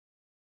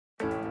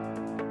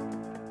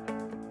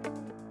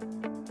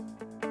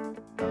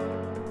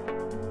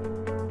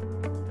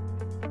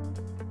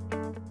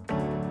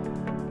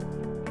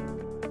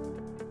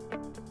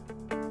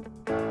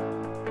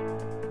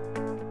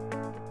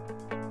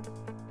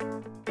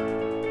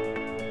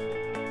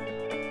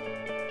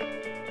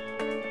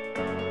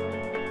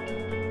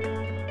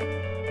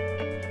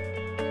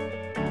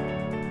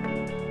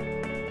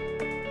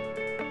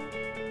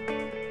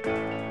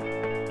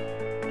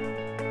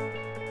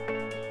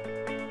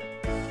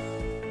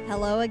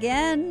Hello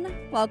again.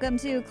 Welcome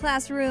to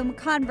Classroom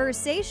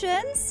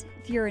Conversations.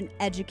 If you're an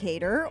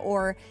educator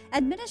or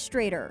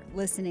administrator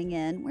listening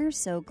in, we're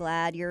so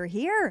glad you're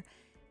here.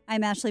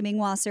 I'm Ashley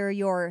Mingwasser,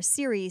 your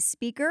series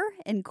speaker,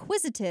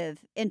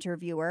 inquisitive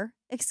interviewer,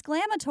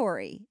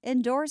 exclamatory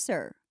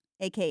endorser,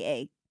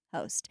 aka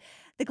host.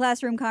 The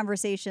Classroom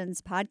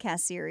Conversations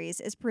podcast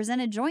series is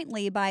presented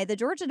jointly by the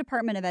Georgia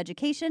Department of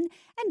Education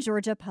and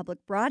Georgia Public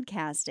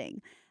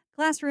Broadcasting.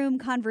 Classroom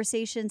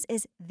Conversations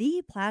is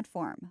the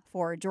platform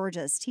for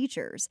Georgia's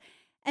teachers.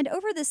 And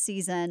over this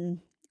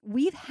season,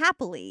 we've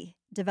happily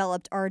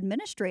developed our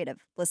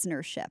administrative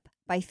listenership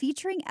by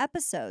featuring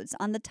episodes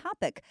on the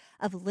topic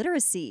of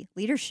literacy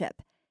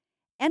leadership.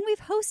 And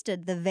we've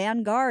hosted the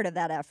vanguard of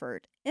that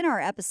effort in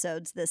our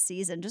episodes this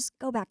season. Just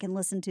go back and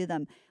listen to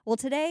them. Well,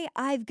 today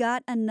I've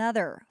got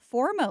another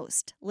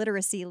foremost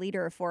literacy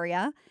leader for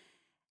you.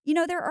 You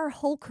know, there are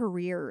whole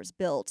careers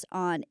built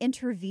on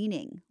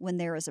intervening when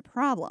there is a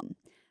problem.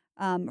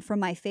 From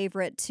my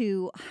favorite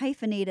to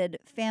hyphenated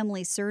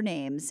family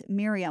surnames,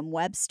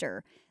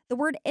 Merriam-Webster. The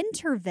word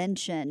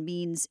intervention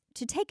means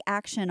to take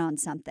action on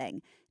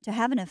something, to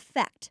have an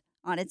effect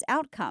on its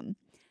outcome.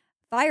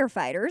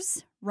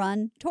 Firefighters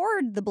run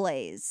toward the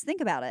blaze. Think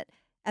about it.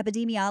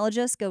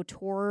 Epidemiologists go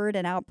toward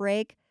an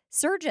outbreak.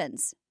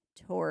 Surgeons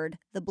toward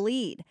the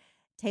bleed.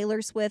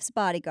 Taylor Swift's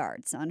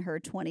bodyguards on her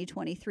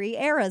 2023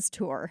 Eras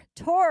tour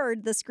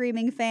toward the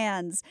screaming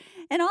fans.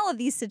 In all of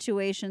these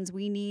situations,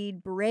 we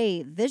need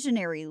brave,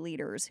 visionary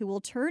leaders who will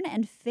turn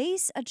and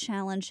face a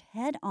challenge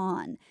head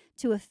on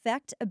to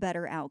effect a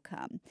better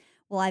outcome.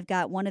 Well, I've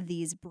got one of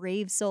these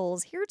brave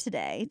souls here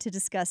today to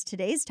discuss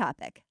today's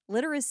topic,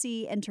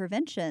 literacy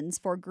interventions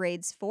for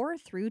grades 4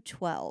 through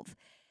 12.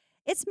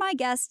 It's my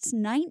guest's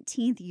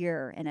 19th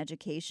year in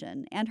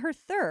education and her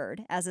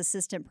third as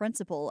assistant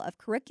principal of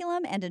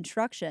curriculum and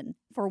instruction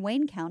for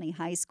Wayne County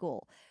High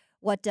School.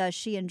 What does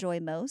she enjoy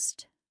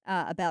most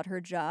about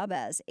her job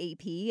as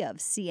AP of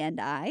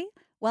C&I?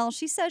 Well,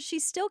 she says she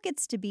still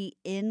gets to be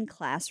in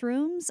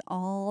classrooms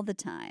all the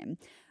time.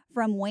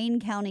 From Wayne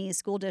County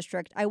School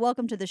District, I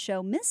welcome to the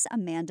show Miss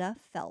Amanda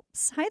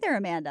Phelps. Hi there,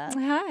 Amanda.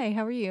 Hi,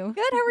 how are you?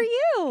 Good, how are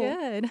you?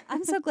 Good.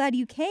 I'm so glad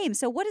you came.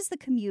 So what is the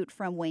commute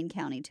from Wayne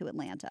County to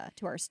Atlanta,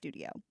 to our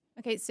studio?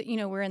 Okay, so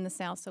we're in the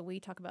South, so we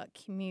talk about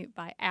commute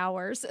by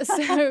hours.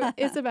 So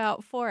it's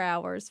about 4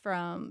 hours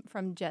from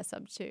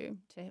Jessup to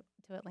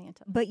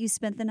Atlanta. But you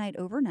spent the night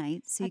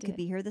overnight, so you could did.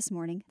 be here this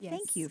morning. Yes.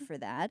 Thank you for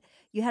that.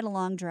 You had a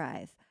long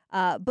drive.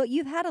 But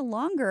you've had a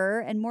longer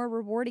and more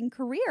rewarding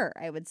career,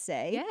 I would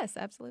say. Yes,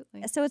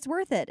 absolutely. So it's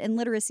worth it in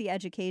literacy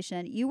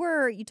education.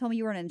 You told me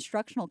you were an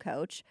instructional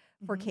coach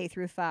for K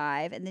through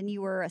 5, and then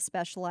you were a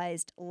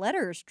specialized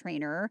letters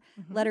trainer,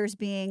 letters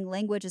being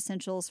language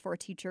essentials for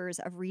teachers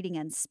of reading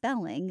and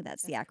spelling.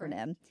 That's the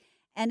acronym. Correct.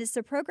 And it's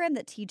a program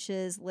that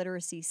teaches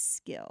literacy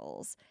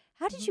skills.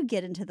 How did you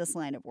get into this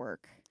line of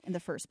work in the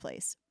first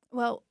place?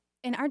 Well,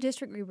 in our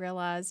district, we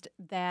realized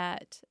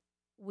that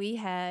we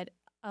had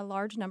a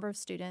large number of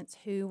students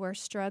who were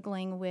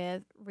struggling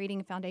with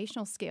reading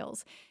foundational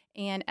skills.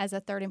 And as a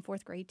 3rd and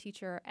 4th grade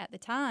teacher at the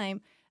time,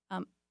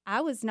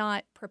 I was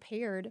not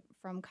prepared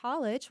from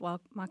college.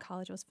 Well, my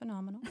college was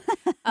phenomenal.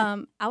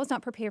 I was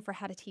not prepared for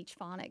how to teach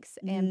phonics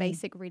and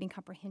basic reading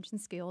comprehension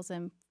skills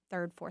in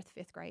 3rd, 4th,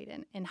 5th grade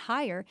and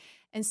higher.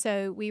 And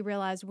so we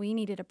realized we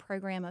needed a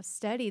program of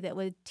study that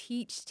would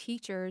teach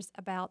teachers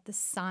about the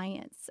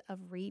science of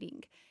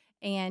reading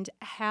and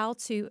how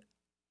to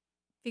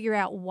figure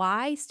out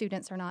why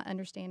students are not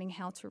understanding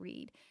how to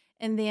read,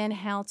 and then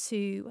how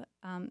to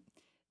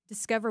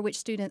discover which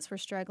students were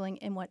struggling,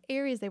 in what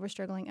areas they were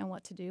struggling, and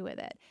what to do with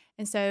it.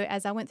 And so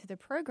as I went through the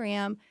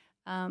program,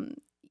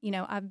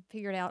 I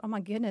figured out, oh my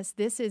goodness,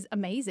 this is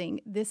amazing.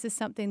 This is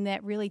something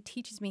that really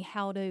teaches me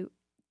how to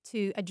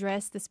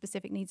address the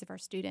specific needs of our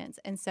students.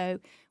 And so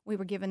we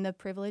were given the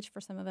privilege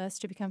for some of us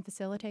to become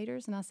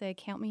facilitators, and I said,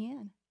 count me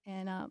in.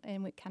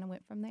 And we kind of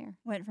went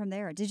from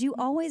there. Did you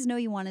always know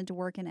you wanted to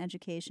work in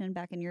education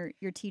back in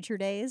your teacher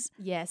days?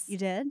 Yes. You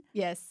did?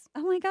 Yes.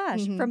 Oh, my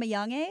gosh. From a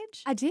young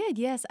age? I did,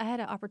 yes. I had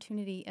an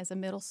opportunity as a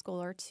middle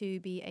schooler to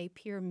be a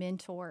peer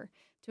mentor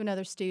to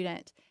another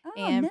student. Oh,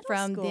 and middle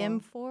from school. them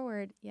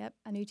forward,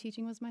 I knew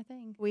teaching was my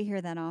thing. We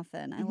hear that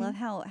often. I love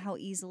how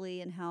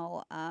easily and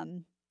how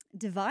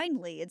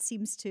divinely it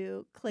seems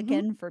to click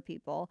in for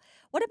people.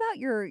 What about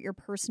your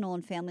personal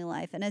and family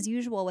life? And as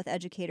usual with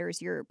educators,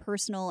 your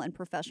personal and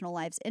professional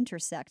lives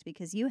intersect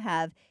because you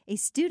have a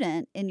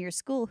student in your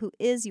school who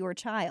is your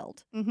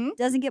child.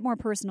 Doesn't get more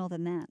personal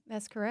than that.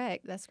 That's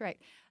correct.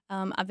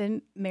 I've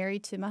been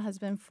married to my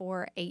husband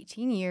for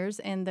 18 years,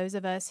 and those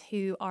of us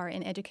who are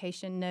in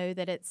education know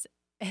that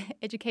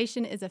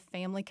education is a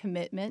family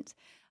commitment.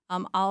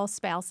 All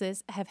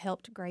spouses have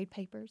helped grade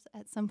papers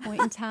at some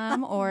point in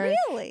time, or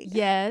Really?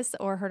 Yes,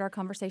 or heard our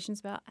conversations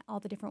about all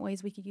the different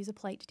ways we could use a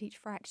plate to teach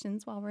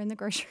fractions while we're in the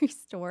grocery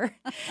store.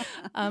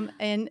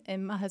 And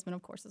my husband,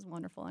 of course, is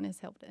wonderful and has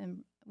helped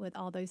him with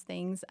all those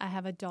things. I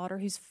have a daughter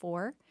who's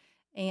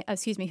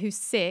who's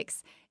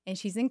 6, and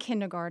she's in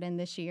kindergarten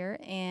this year,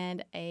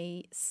 and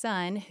a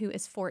son who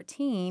is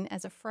 14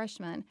 as a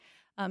freshman.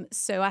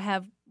 So I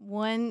have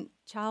one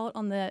child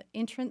on the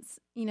entrance,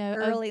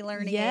 early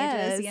learning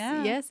ages.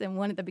 Yeah. Yes, and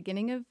one at the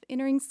beginning of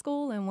entering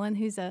school, and one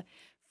who's a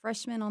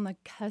freshman on the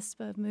cusp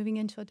of moving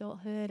into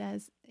adulthood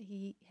as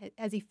he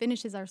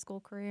finishes our school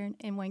career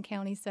in Wayne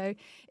County. So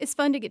it's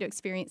fun to get to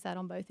experience that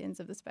on both ends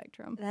of the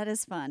spectrum. That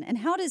is fun. And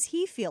how does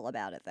he feel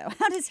about it, though?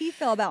 How does he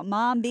feel about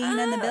mom being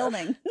in the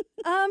building?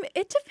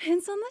 It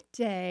depends on the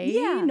day.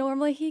 Yeah.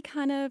 Normally he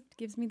kind of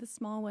gives me the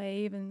small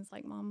wave and is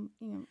like, Mom,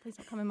 please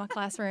don't come in my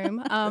classroom.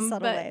 The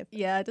subtle wave.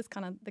 Yeah, just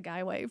kind of the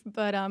guy wave.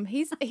 But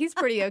he's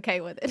pretty okay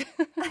with it.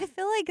 I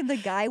feel like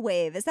the guy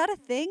wave, is that a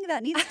thing?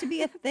 That needs to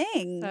be a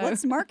thing.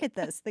 Let's market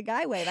this, the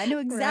guy wave. I knew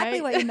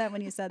exactly what you meant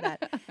when you said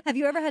that. Have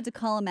you ever had to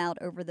call him out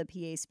over the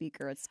PA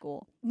speaker at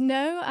school?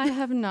 No, I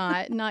have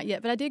not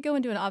yet. But I did go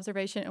and do an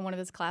observation in one of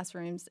his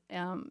classrooms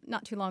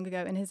not too long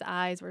ago, and his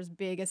eyes were as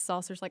big as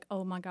saucers. Like,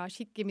 oh my gosh,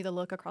 he gave me the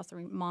look across the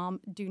room.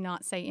 Mom, do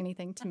not say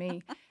anything to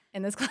me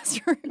in this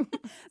classroom.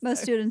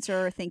 Most students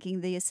are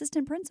thinking the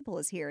assistant principal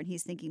is here, and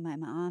he's thinking my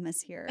mom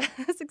is here.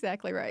 That's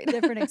exactly right.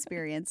 Different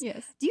experience.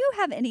 Yes. Do you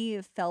have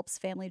any Phelps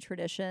family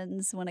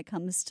traditions when it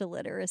comes to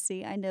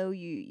literacy? I know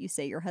you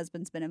say your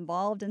husband's been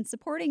involved in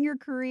supporting your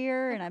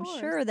career, and I'm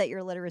sure that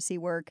your literacy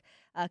work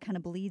kind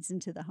of bleeds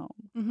into the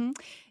home. Mm-hmm.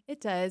 It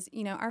does.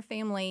 Our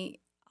family,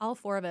 all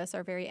four of us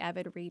are very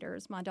avid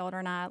readers. My daughter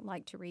and I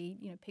like to read,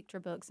 picture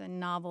books and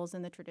novels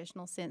in the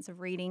traditional sense of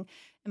reading.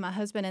 And my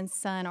husband and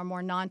son are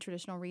more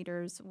non-traditional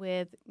readers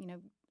with,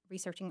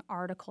 researching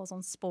articles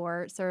on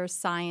sports or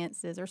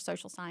sciences or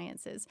social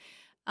sciences.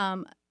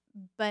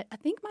 But I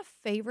think my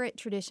favorite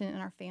tradition in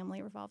our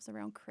family revolves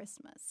around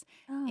Christmas.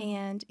 Oh.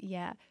 And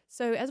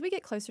so as we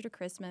get closer to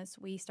Christmas,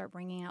 we start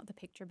bringing out the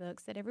picture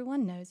books that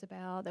everyone knows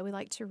about, that we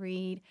like to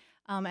read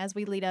as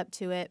we lead up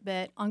to it.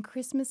 But on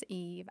Christmas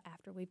Eve,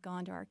 after we've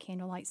gone to our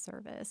candlelight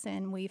service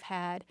and we've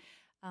had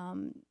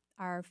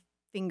our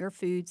finger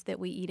foods that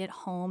we eat at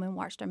home and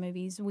watched our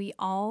movies, we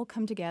all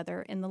come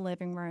together in the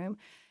living room,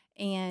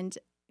 and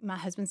my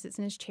husband sits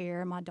in his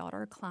chair, my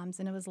daughter climbs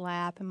into his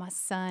lap, and my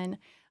son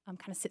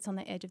kind of sits on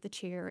the edge of the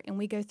chair, and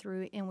we go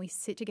through and we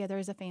sit together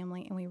as a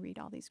family and we read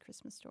all these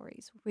Christmas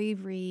stories. We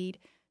read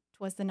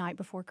 "'Twas the Night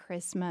Before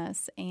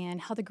Christmas"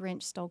 and "How the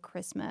Grinch Stole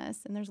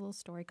Christmas," and there's a little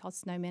story called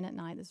 "Snowman at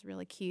Night" that's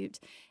really cute.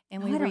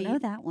 And I don't know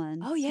that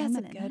one. Oh yeah, it's a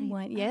Snowman at good Night.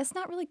 one. Yeah, it's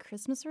not really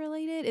Christmas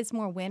related. It's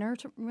more winter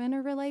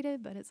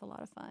related, but it's a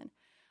lot of fun.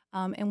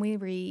 And we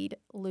read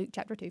Luke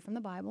chapter 2 from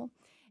the Bible.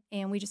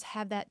 And we just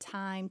have that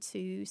time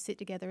to sit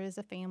together as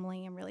a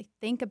family and really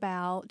think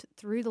about,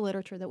 through the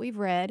literature that we've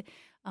read,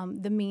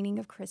 the meaning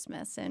of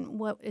Christmas and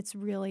what it's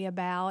really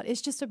about.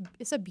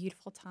 It's a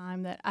beautiful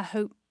time that I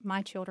hope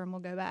my children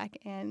will go back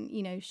and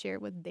share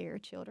with their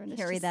children.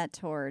 Carry that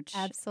torch.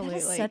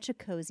 Absolutely. That is such a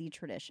cozy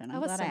tradition. I'm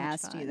was glad so I much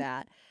asked fun. you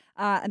that.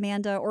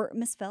 Amanda, or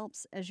Miss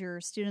Phelps, as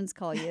your students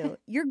call you,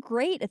 you're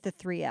great at the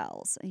 3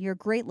 L's. You're a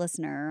great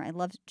listener. I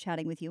loved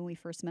chatting with you when we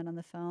first met on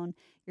the phone.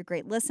 You're a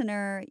great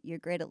listener. You're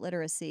great at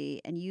literacy.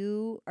 And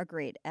you are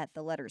great at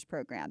the letters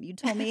program. You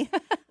told me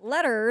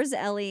letters,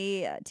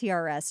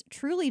 LETRS,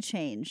 truly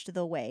changed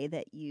the way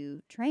that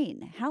you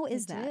train. How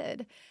is that?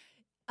 It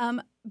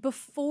did.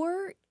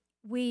 Before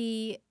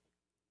we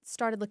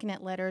started looking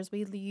at letters,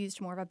 we used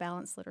more of a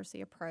balanced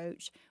literacy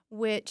approach,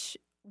 which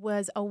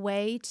was a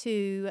way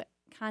to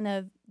kind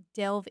of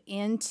delve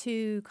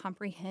into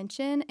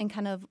comprehension and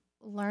kind of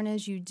learn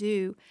as you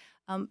do.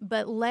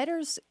 But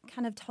letters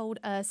kind of told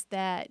us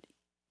that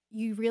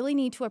you really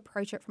need to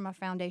approach it from a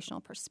foundational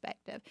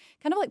perspective,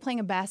 kind of like playing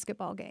a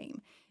basketball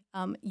game.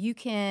 You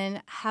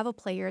can have a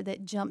player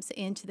that jumps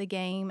into the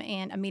game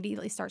and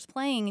immediately starts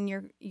playing,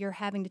 and you're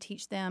having to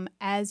teach them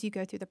as you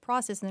go through the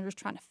process, and they're just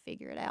trying to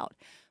figure it out.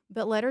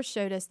 But letters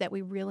showed us that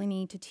we really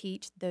need to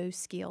teach those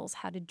skills,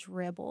 how to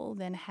dribble,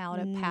 then how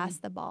to pass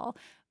the ball.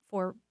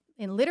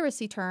 In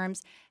literacy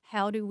terms,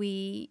 how do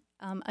we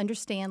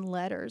understand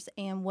letters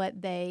and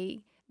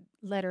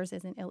letters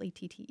as in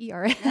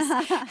LETTERS.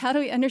 How do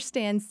we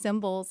understand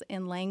symbols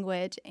in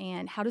language,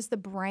 and how does the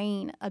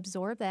brain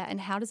absorb that, and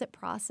how does it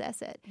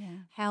process it? Yeah.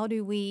 How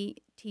do we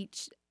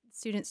teach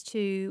students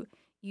to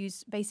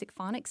use basic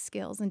phonics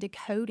skills and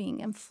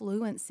decoding and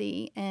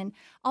fluency and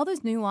all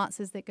those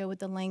nuances that go with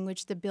the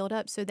language to build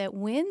up, so that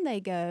when they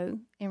go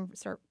and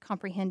start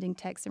comprehending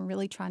text and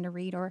really trying to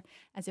read, or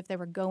as if they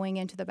were going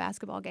into the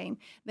basketball game,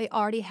 they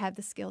already have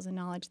the skills and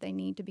knowledge they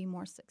need to be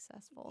more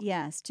successful.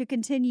 Yes, to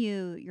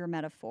continue your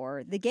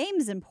metaphor, the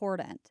game's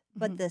important,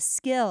 but the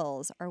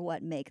skills are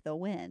what make the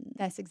win.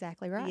 That's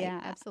exactly right. Yeah,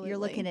 Absolutely. You're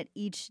looking at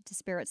each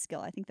disparate skill.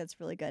 I think that's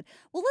really good.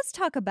 Well, let's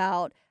talk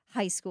about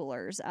high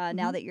schoolers.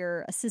 Now that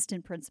you're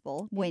assistant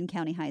principal, Wayne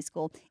County High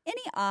School,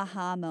 any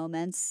aha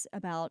moments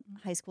about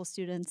high school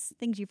students,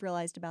 things you've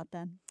realized about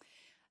them?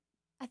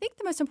 I think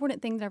the most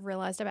important thing that I've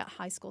realized about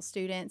high school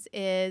students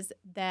is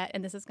that,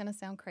 and this is going to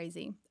sound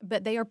crazy,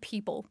 but they are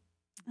people.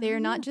 They're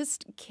not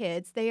just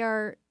kids. They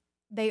are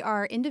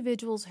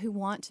individuals who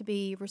want to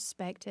be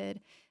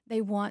respected.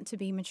 They want to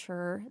be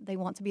mature. They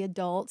want to be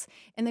adults,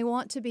 and they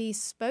want to be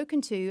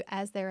spoken to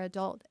as an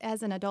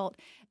adult.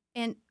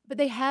 But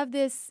they have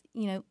this,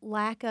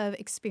 lack of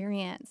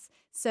experience.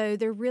 So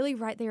they're really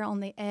right there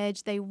on the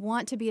edge. They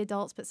want to be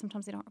adults, but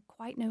sometimes they don't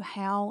quite know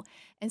how.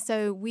 And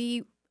so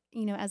we,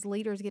 as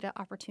leaders, get an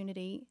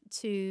opportunity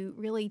to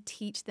really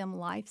teach them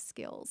life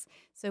skills.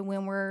 So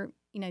when we're,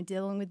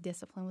 dealing with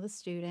discipline with a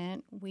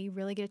student, we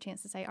really get a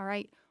chance to say, all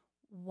right,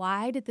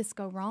 why did this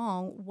go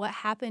wrong? What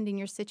happened in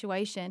your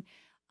situation?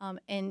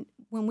 And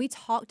when we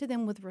talk to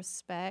them with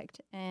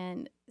respect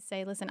and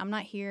say, listen, I'm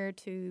not here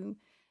to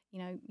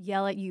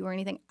yell at you or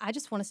anything. I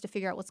just want us to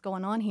figure out what's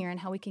going on here and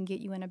how we can get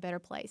you in a better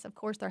place. Of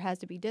course, there has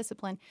to be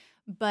discipline,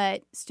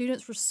 but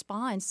students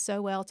respond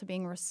so well to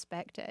being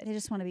respected. They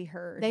just want to be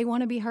heard. They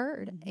want to be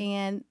heard,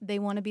 and they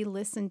want to be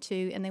listened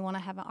to, and they want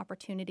to have an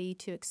opportunity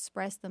to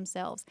express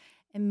themselves.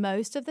 And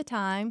most of the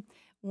time,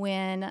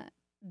 when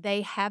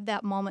they have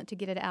that moment to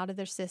get it out of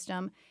their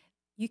system,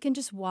 you can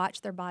just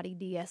watch their body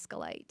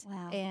de-escalate.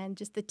 Wow. And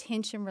just the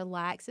tension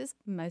relaxes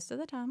most of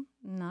the time,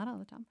 not all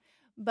the time.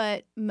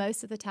 But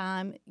most of the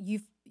time,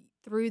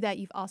 through that,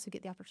 you've also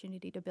get the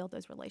opportunity to build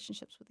those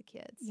relationships with the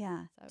kids.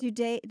 Yeah. So.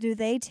 Do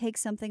they take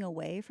something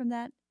away from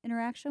that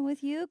interaction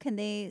with you? Can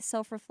they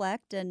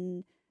self-reflect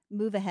and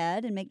move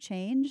ahead and make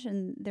change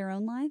in their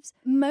own lives?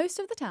 Most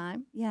of the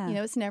time. Yeah.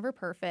 It's never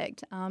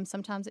perfect.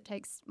 Sometimes it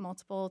takes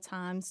multiple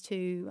times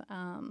to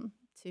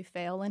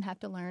fail and have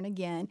to learn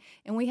again.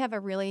 And we have a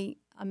really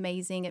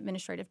amazing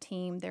administrative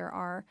team. There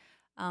are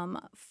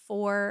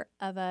 4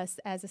 of us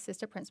as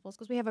assistant principals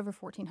because we have over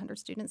 1,400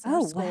 students in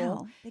our school. Oh,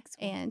 wow. Big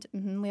school. And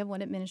we have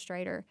one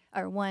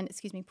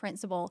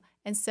principal.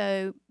 And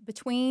so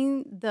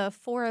between the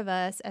 4 of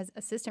us as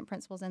assistant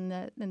principals and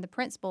the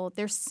principal,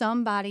 there's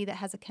somebody that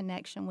has a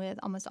connection with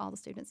almost all the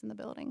students in the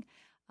building.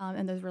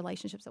 And those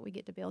relationships that we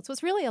get to build. So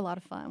it's really a lot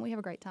of fun. We have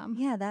a great time.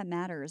 Yeah, that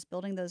matters,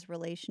 building those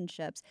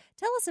relationships.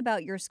 Tell us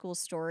about your school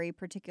story,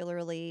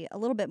 particularly a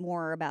little bit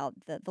more about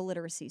the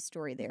literacy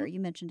story there.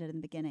 You mentioned it in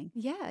the beginning.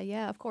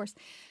 Yeah, of course.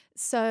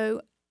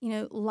 So,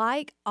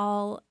 like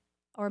all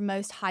or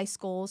most high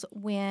schools,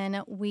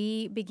 when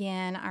we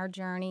began our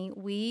journey,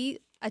 we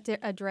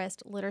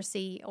addressed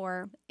literacy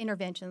or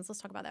interventions.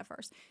 Let's talk about that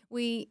first.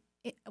 We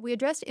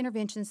addressed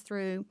interventions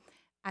through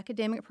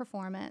academic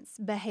performance,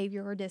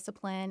 behavior or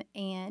discipline,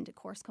 and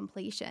course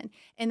completion.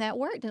 And that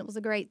worked, and it was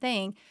a great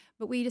thing.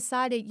 But we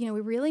decided, we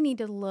really need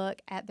to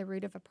look at the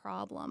root of a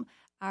problem.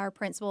 Our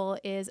principal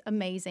is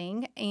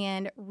amazing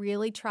and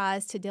really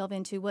tries to delve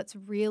into what's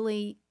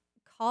really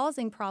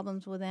causing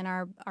problems within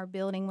our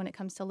building when it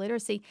comes to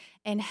literacy,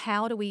 and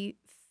how do we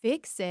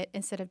fix it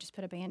instead of just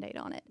put a Band-Aid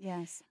on it.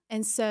 Yes.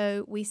 And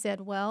so we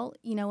said, well,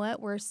 you know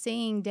what? We're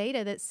seeing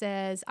data that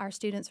says our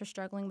students are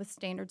struggling with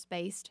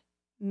standards-based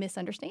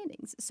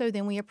misunderstandings. So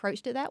then we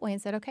approached it that way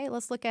and said, okay,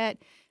 let's look at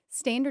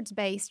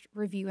standards-based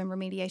review and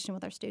remediation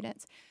with our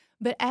students.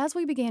 But as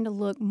we began to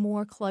look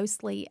more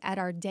closely at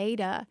our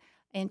data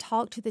and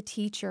talk to the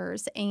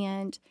teachers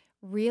and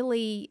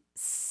really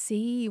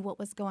see what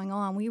was going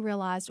on, we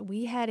realized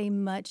we had a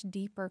much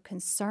deeper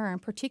concern,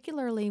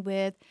 particularly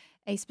with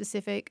a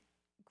specific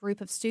group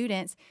of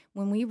students,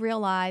 when we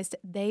realized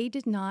they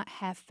did not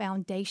have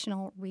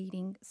foundational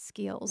reading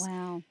skills.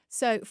 Wow.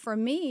 So for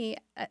me,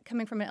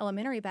 coming from an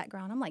elementary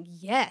background, I'm like,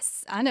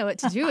 yes, I know what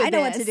to do with I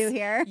know this. what to do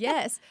here.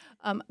 Yes.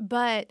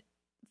 But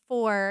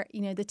for,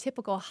 the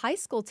typical high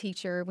school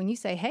teacher, when you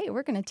say, hey,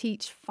 we're going to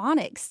teach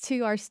phonics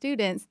to our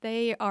students,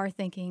 they are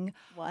thinking,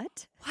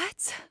 What? I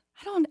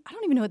don't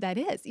even know what that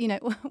is,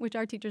 which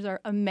our teachers are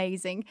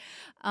amazing.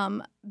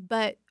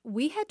 But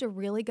we had to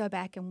really go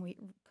back and we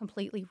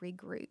completely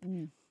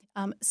regroup.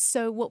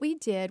 So what we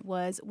did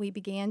was we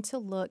began to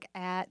look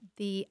at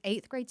the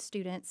 8th grade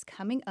students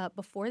coming up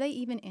before they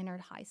even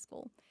entered high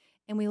school.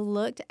 And we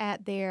looked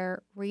at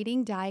their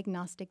reading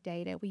diagnostic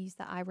data. We used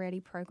the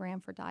iReady program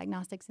for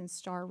diagnostics and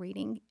STAR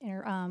reading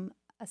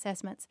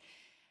assessments.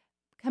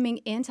 Coming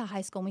into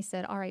high school, and we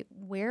said, all right,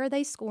 where are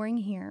they scoring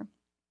here?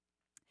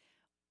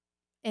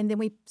 And then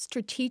we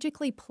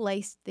strategically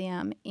placed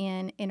them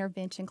in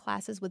intervention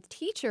classes with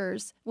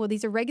teachers. Well,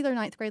 these are regular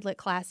 9th grade lit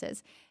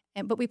classes,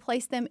 but we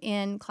placed them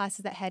in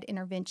classes that had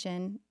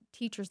intervention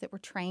teachers that were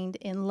trained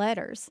in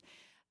letters.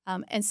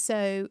 And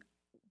so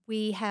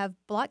we have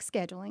block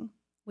scheduling,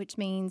 which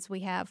means we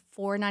have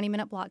 4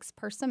 90-minute blocks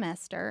per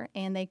semester,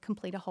 and they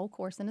complete a whole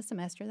course in a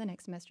semester. The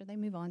next semester, they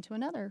move on to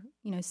another,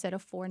 set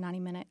of 4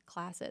 90-minute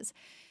classes.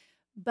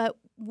 But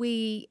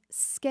we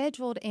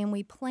scheduled and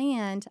we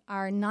planned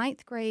our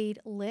 9th grade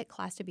lit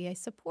class to be a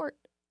support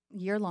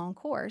year-long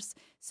course.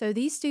 So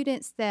these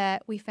students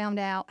that we found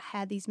out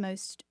had these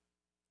most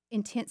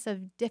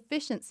intensive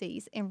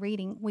deficiencies in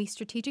reading, we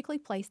strategically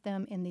placed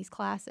them in these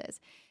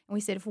classes. And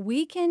we said, if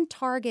we can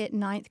target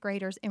 9th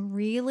graders and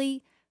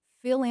really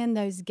fill in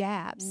those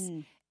gaps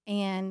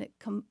and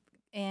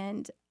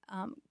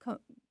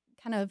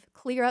kind of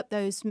clear up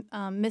those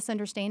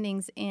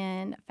misunderstandings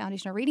in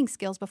foundational reading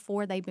skills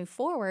before they move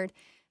forward,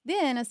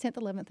 then as 10th,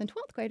 11th, and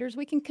 12th graders,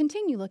 we can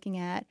continue looking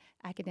at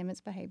academics,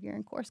 behavior,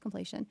 and course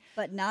completion.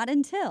 But not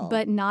until.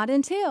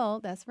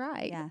 That's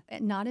right. Yeah.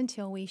 Not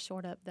until we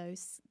short up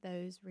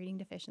those reading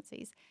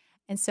deficiencies.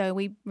 And so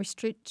we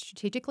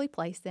strategically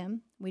placed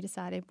them. We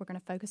decided we're going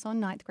to focus on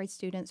ninth grade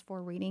students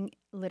for reading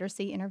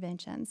literacy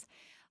interventions.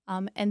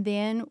 And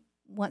then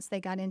once they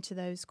got into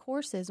those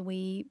courses,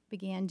 we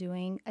began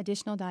doing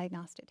additional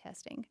diagnostic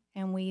testing.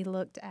 And we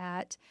looked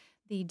at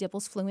the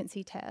Dibble's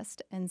fluency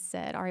test and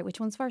said, all right, which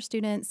ones of our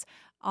students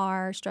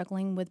are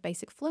struggling with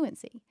basic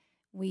fluency?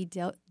 We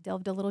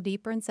delved a little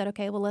deeper and said,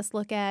 okay, well, let's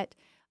look at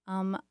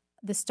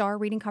the STAR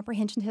reading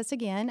comprehension test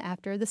again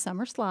after the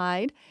summer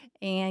slide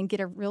and get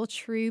a real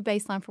true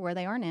baseline for where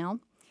they are now.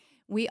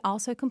 We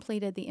also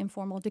completed the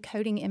informal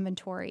decoding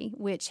inventory,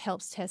 which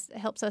helps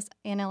us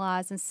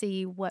analyze and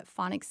see what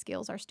phonics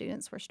skills our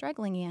students were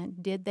struggling in.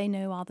 Did they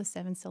know all the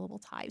 7-syllable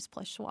types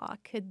plus schwa?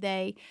 Could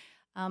they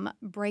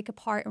break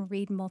apart and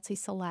read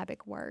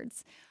multisyllabic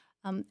words?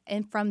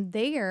 And from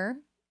there,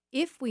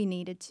 if we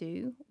needed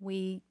to,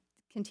 we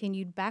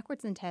continued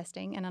backwards in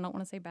testing, and I don't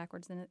want to say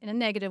backwards in a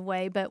negative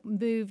way, but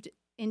moved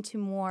into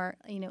more,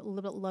 a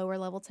little bit lower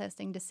level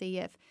testing to see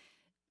if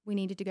we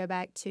needed to go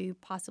back to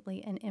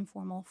possibly an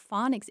informal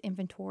phonics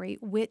inventory,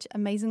 which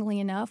amazingly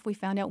enough, we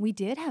found out we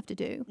did have to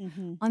do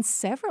on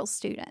several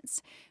students.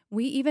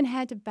 We even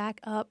had to back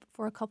up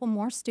for a couple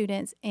more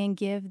students and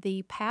give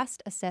the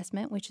PAST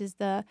assessment, which is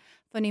the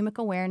phonemic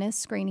awareness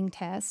screening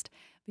test,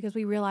 because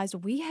we realized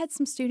we had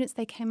some students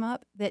that came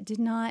up that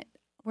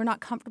were not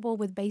comfortable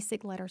with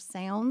basic letter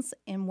sounds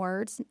in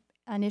words,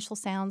 initial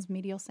sounds,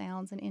 medial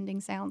sounds, and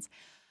ending sounds.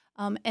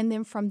 And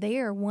then from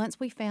there, once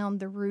we found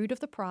the root of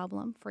the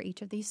problem for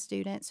each of these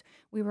students,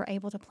 we were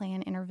able to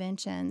plan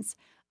interventions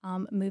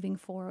moving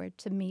forward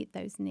to meet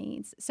those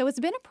needs. So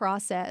it's been a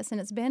process, and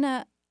it's been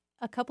a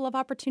couple of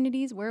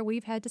opportunities where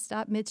we've had to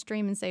stop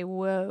midstream and say,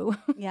 whoa,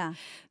 yeah,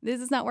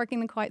 this is not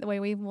working quite the way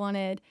we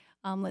wanted.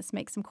 Let's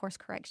make some course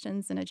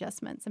corrections and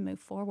adjustments and move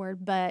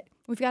forward. But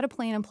we've got a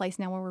plan in place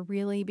now where we're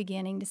really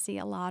beginning to see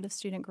a lot of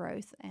student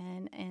growth,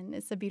 and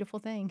it's a beautiful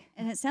thing.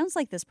 And it sounds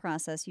like this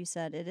process, you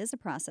said it is a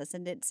process,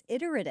 and it's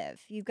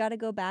iterative. You've got to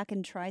go back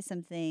and try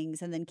some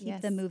things and then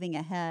keep them moving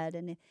ahead.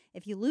 And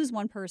if you lose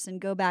one person,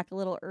 go back a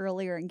little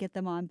earlier and get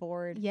them on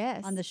board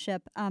on the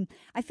ship.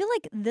 I feel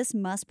like this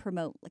must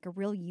promote like a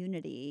real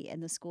unity in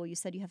the school. You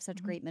said you have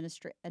such great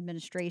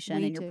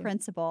administration and your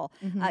principal.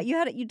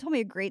 You told me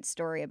a great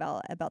story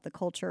about the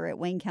culture at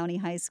Wayne County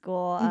High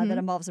School that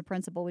involves a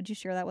principal. Would you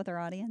share that with our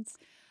audience?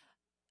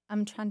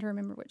 I'm trying to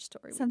remember which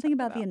story. Something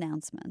about the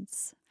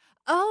announcements.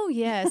 Oh,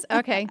 yes.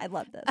 Okay. I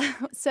love this.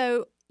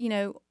 So,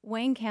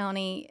 Wayne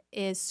County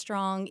is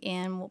strong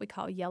in what we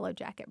call Yellow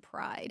Jacket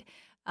Pride.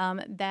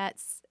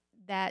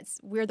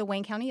 We're the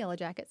Wayne County Yellow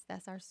Jackets.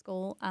 That's our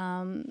school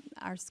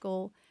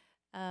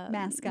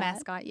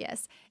mascot,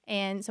 yes.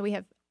 And so we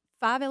have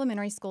 5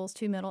 elementary schools,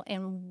 2 middle,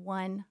 and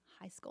 1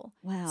 high school.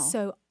 Wow.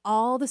 So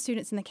all the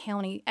students in the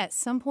county at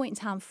some point in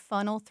time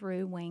funnel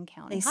through Wayne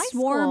County High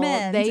School.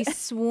 They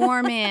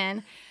swarm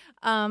in.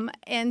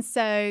 And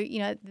so,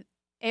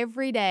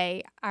 every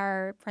day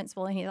our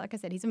principal, and like I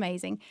said, he's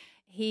amazing.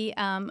 He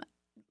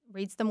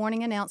reads the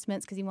morning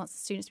announcements because he wants the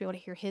students to be able to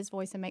hear his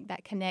voice and make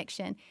that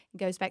connection.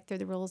 Goes back through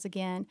the rules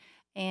again.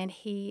 And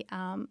he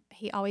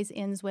always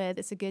ends with,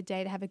 it's a good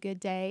day to have a good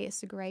day.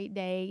 It's a great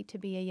day to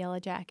be a Yellow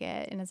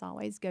Jacket. And as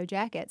always, go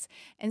Jackets.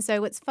 And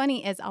so what's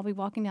funny is I'll be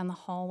walking down the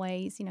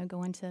hallways,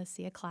 going to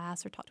see a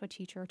class or talk to a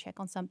teacher or check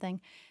on something.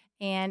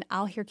 And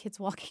I'll hear kids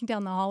walking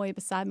down the hallway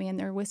beside me, and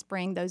they're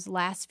whispering those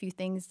last few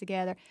things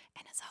together.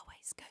 And as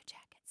always, go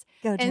Jackets.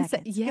 Go Jackets.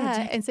 And so, go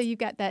Jackets. And so you've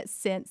got that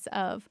sense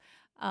of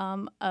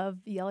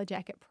Yellow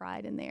Jacket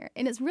pride in there.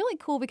 And it's really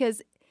cool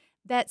because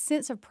that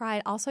sense of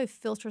pride also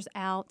filters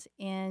out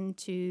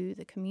into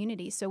the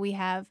community. So we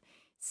have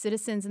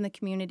citizens in the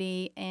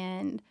community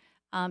and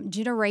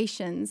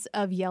generations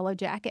of Yellow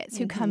Jackets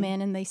who come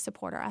in and they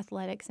support our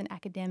athletics and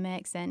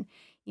academics. And,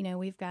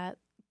 we've got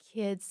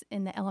kids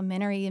in the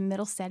elementary and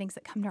middle settings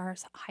that come to our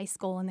high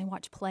school and they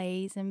watch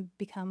plays and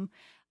become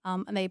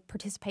and they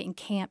participate in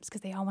camps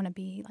because they all want to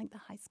be like the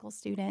high school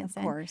students.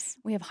 Of course.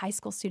 And we have high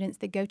school students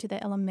that go to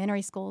the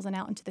elementary schools and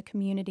out into the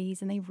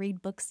communities, and they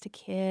read books to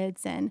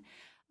kids, and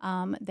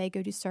they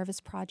go do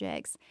service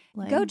projects.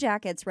 Go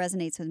Jackets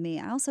resonates with me.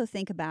 I also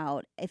think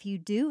about if you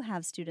do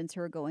have students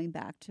who are going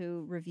back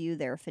to review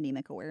their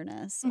phonemic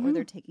awareness or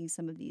they're taking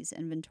some of these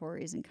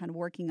inventories and kind of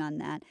working on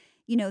that,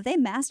 they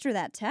master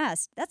that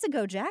test. That's a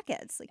Go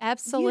Jackets. Like,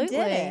 absolutely.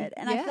 You did it.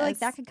 And I feel like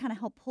that could kind of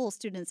help pull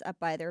students up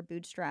by their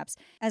bootstraps.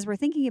 As we're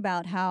thinking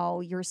about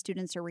how your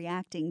students are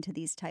reacting to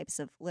these types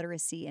of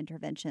literacy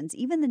interventions,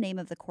 even the name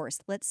of the course,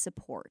 Let's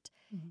Support,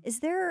 is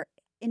there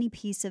any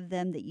piece of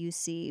them that you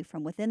see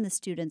from within the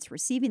students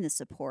receiving the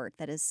support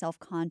that is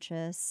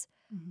self-conscious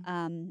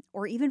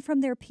or even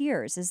from their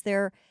peers? Is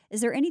there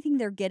anything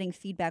they're getting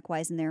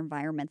feedback-wise in their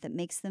environment that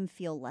makes them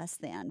feel less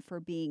than for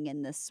being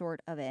in this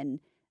sort of an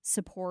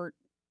support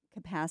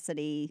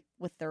capacity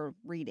with their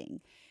reading?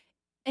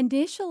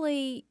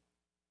 Initially,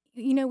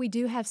 we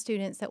do have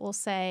students that will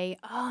say,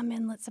 oh,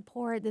 man, Let's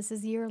Support. This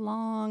is year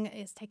long.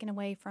 It's taken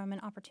away from an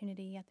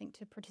opportunity, I think,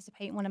 to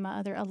participate in one of my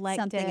other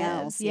electives. Something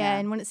else.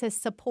 And when it says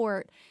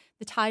support,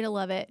 the title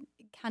of it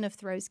kind of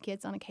throws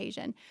kids on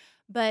occasion.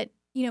 But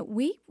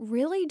We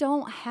really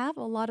don't have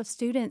a lot of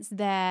students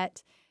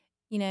that,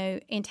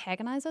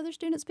 antagonize other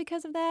students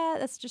because of that.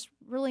 That's just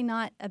really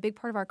not a big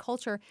part of our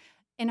culture.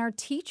 And our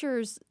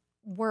teachers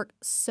work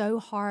so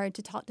hard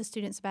to talk to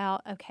students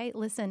about, okay,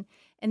 listen,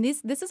 and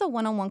this is a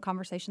one-on-one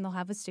conversation they'll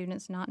have with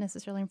students, not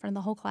necessarily in front of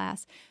the whole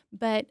class.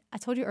 But I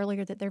told you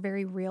earlier that they're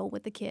very real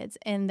with the kids,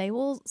 and they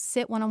will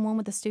sit one-on-one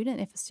with a student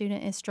if a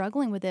student is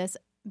struggling with this,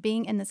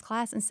 being in this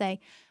class, and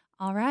say,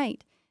 all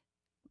right,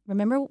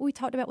 remember what we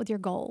talked about with your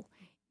goal.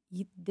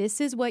 This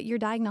is what your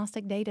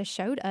diagnostic data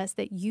showed us,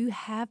 that you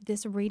have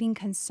this reading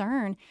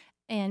concern.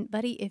 And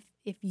buddy,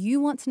 if you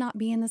want to not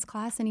be in this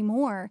class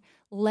anymore,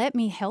 let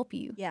me help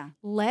you. Yeah.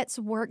 Let's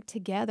work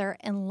together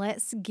and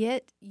let's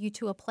get you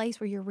to a place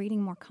where you're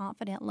reading more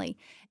confidently.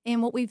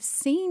 And what we've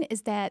seen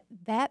is that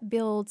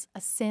builds a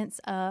sense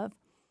of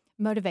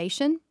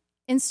motivation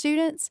in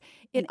students.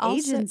 It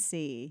also,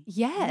 agency.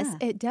 Yes,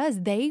 It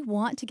does. They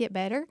want to get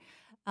better.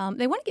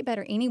 They want to get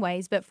better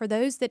anyways, but for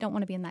those that don't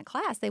want to be in that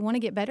class, they want to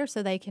get better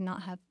so they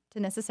cannot have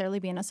to necessarily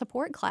be in a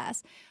support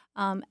class.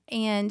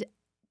 And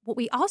what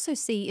we also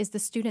see is the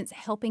students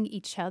helping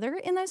each other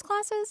in those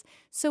classes.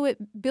 So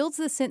it builds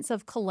the sense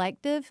of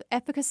collective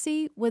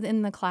efficacy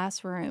within the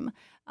classroom,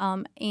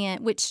 and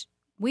which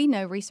we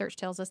know research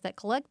tells us that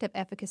collective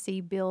efficacy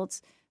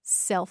builds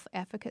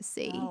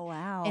self-efficacy. Oh,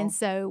 wow. And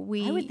so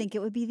I would think it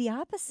would be the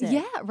opposite.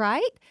 Yeah,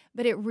 right?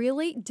 But it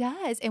really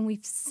does. And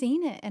we've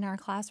seen it in our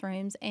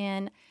classrooms.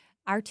 And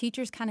our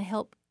teachers kind of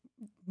help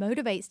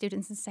motivate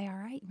students and say, all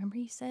right, remember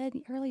you said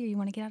earlier you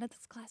want to get out of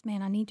this class,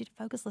 man, I need you to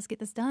focus, let's get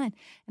this done.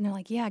 And they're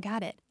like, yeah, I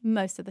got it.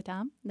 Most of the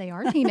time. They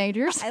are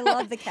teenagers. I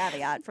love the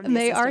caveat from the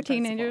They are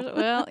assistant teenagers.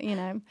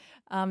 principal.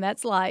 Well,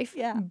 that's life.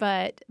 Yeah.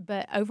 But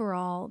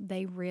overall,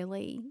 they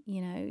really,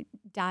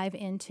 dive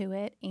into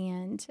it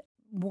and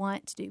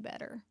want to do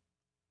better.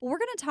 Well, we're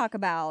going to talk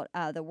about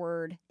the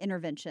word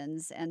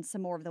interventions and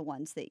some more of the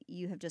ones that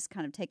you have just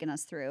kind of taken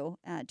us through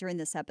during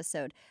this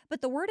episode. But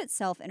the word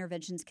itself,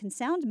 interventions, can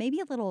sound maybe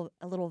a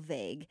little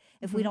vague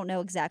if we don't know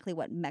exactly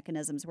what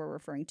mechanisms we're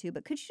referring to.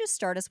 But could you just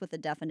start us with a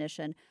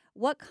definition?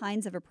 What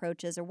kinds of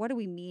approaches, or what do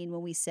we mean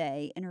when we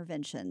say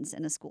interventions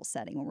in a school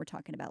setting when we're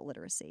talking about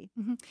literacy?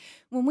 Mm-hmm.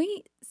 When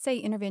we say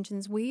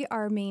interventions, we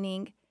are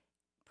meaning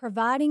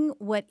providing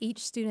what each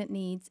student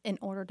needs in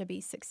order to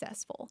be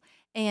successful.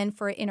 And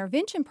for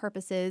intervention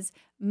purposes,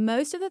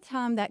 most of the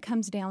time that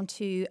comes down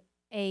to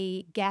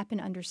a gap in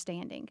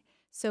understanding.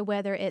 So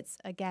whether it's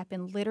a gap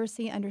in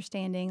literacy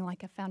understanding,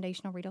 like a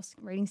foundational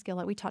reading skill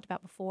that we talked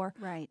about before,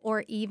 right,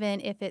 or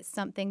even if it's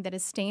something that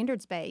is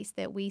standards-based,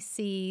 that we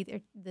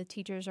see the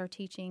teachers are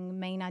teaching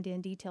main idea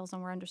and details,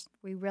 and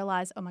we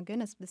realize, oh my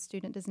goodness, the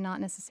student does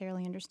not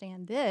necessarily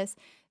understand this,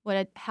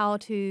 how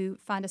to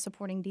find a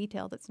supporting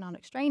detail that's not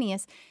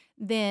extraneous,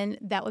 then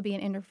that would be an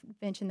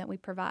intervention that we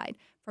provide.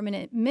 From an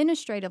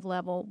administrative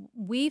level,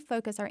 we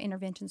focus our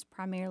interventions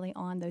primarily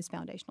on those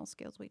foundational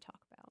skills we talk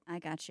about. I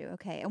got you.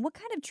 Okay. And what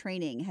kind of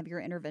training have your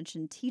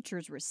intervention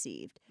teachers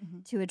received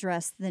to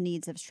address the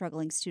needs of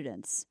struggling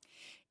students?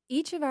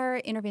 Each of our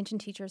intervention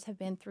teachers have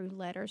been through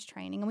LETRS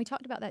training, and we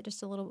talked about that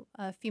just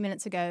a few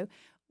minutes ago,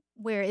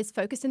 where it's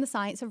focused in the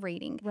science of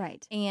reading.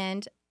 Right.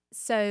 And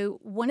so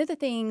one of the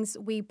things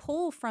we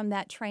pull from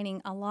that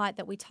training a lot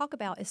that we talk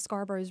about is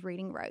Scarborough's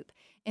reading rope.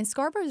 And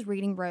Scarborough's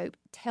reading rope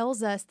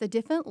tells us the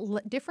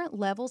different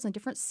levels and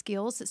different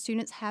skills that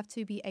students have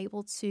to be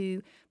able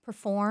to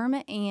perform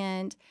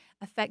and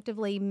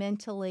effectively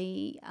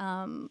mentally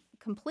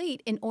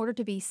complete in order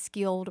to be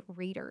skilled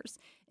readers.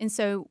 And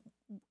so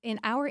in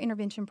our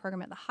intervention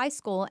program at the high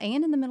school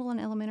and in the middle and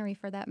elementary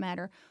for that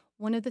matter,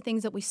 one of the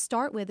things that we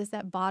start with is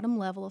that bottom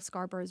level of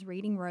Scarborough's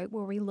reading rope,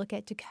 where we look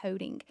at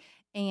decoding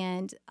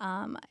and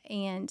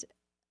phonics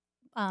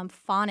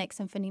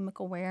and phonemic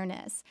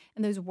awareness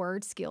and those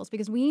word skills,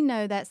 because we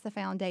know that's the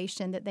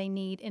foundation that they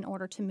need in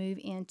order to move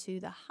into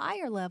the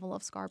higher level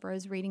of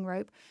Scarborough's reading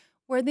rope,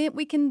 where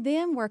we can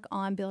then work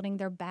on building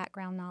their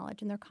background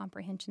knowledge and their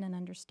comprehension and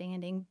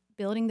understanding,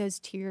 building those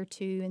Tier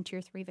 2 and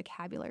Tier 3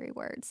 vocabulary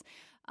words,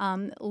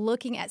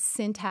 looking at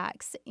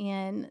syntax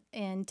in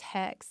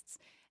texts,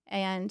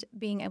 and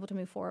being able to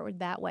move forward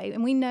that way.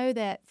 And we know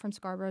that from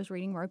Scarborough's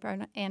reading rope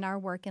and our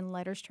work in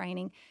LETRS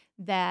training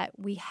that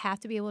we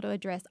have to be able to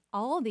address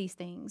all of these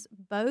things,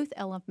 both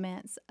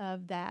elements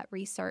of that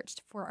research,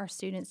 for our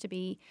students to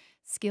be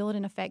skilled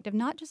and effective,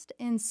 not just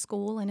in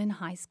school and in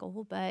high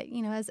school, but,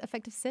 as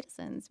effective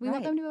citizens. We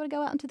want them to be able to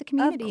go out into the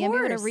community and be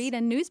able to read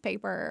a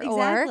newspaper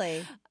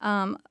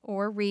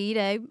or read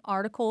an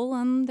article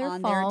on their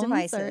phones. Their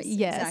devices.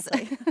 Yes.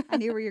 Exactly. I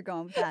knew where you're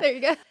going with that. There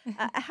you go.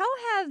 How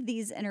have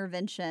these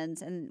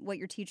interventions and what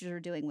your teachers are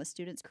doing with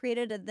students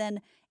created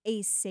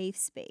a safe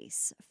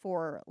space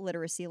for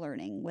literacy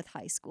learning with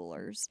high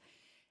schoolers?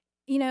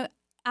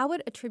 I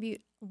would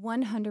attribute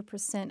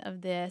 100%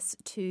 of this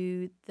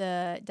to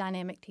the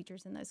dynamic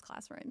teachers in those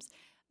classrooms.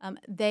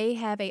 They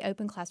have a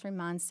open classroom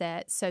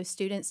mindset, so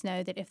students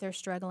know that if they're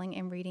struggling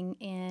in reading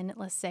in,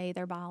 let's say,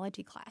 their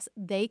biology class,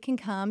 they can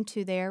come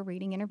to their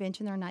reading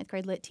intervention, their 9th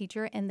grade lit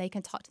teacher, and they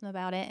can talk to them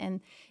about it.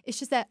 And it's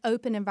just that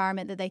open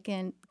environment that they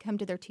can come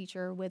to their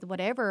teacher with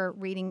whatever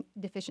reading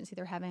deficiency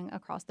they're having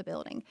across the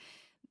building.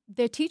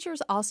 The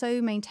teachers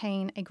also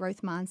maintain a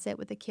growth mindset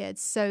with the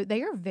kids, so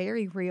they are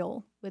very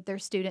real with their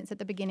students at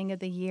the beginning of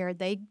the year.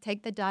 They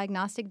take the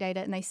diagnostic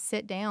data and they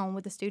sit down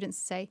with the students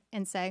say,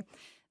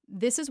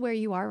 this is where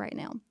you are right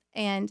now.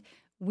 And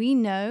we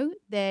know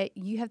that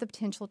you have the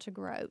potential to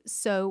grow.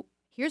 So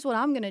here's what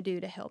I'm going to do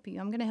to help you.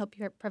 I'm going to help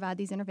you provide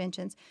these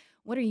interventions.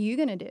 What are you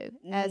going to do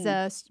as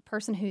a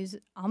person who's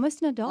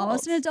almost an adult?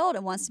 Almost an adult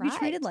and wants to be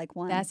treated like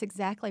one. That's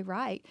exactly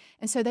right.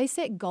 And so they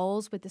set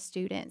goals with the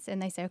students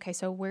and they say, okay,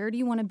 so where do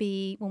you want to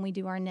be when we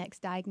do our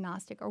next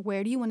diagnostic, or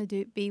where do you want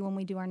to be when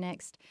we do our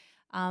next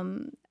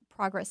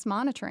progress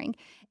monitoring?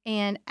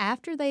 And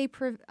after they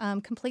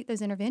complete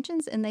those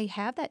interventions and they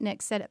have that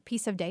next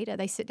piece of data,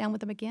 they sit down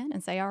with them again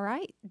and say, all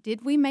right,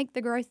 did we make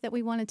the growth that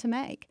we wanted to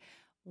make?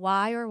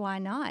 Why or why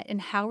not? And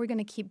how are we going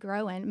to keep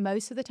growing?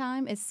 Most of the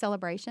time it's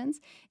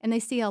celebrations, and they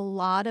see a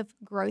lot of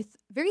growth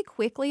very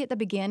quickly at the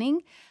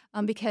beginning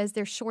because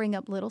they're shoring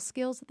up little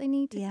skills that they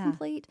need to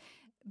complete.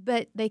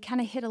 But they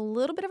kind of hit a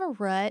little bit of a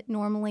rut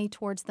normally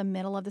towards the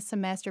middle of the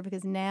semester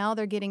because now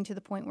they're getting to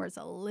the point where it's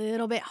a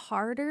little bit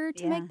harder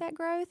to make that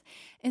growth.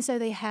 And so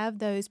they have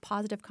those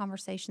positive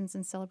conversations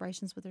and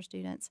celebrations with their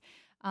students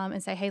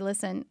and say, hey,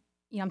 listen,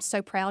 I'm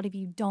so proud of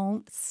you.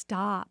 Don't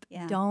stop.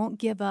 Don't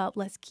give up.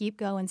 Let's keep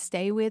going.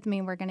 Stay with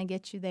me. We're going to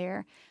get you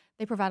there.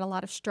 They provide a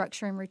lot of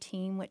structure and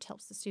routine, which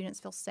helps the students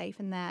feel safe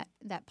in that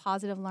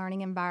positive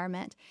learning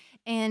environment.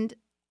 And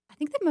I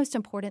think the most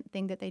important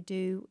thing that they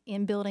do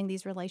in building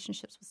these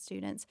relationships with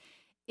students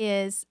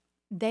is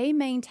they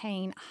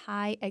maintain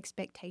high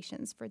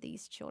expectations for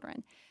these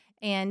children.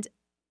 And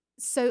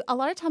so a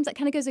lot of times that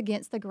kind of goes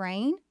against the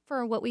grain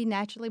for what we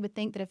naturally would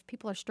think, that if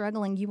people are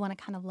struggling, you want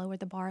to kind of lower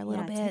the bar a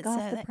little bit. Take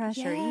off the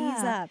pressure,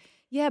 ease up.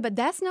 Yeah, but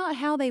that's not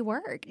how they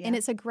work. And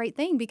it's a great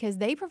thing because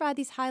they provide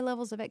these high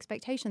levels of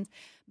expectations,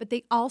 but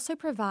they also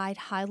provide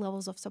high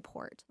levels of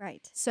support.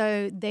 Right.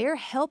 So they're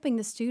helping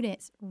the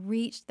students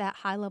reach that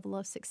high level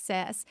of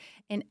success.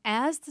 And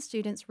as the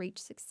students reach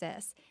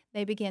success,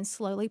 they begin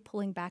slowly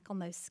pulling back on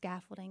those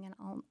scaffolding and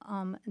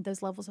on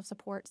those levels of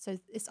support. So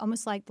it's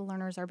almost like the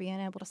learners are being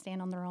able to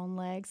stand on their own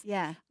legs.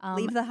 Yeah,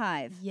 leave the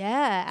hive.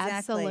 Yeah,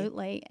 Exactly.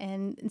 Absolutely.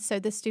 And so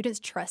the students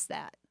trust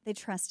that. They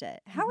trust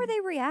it. How are they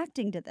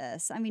reacting to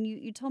this? I mean,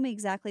 you told me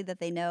exactly that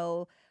they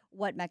know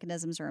what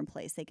mechanisms are in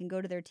place. They can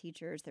go to their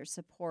teachers, their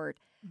support.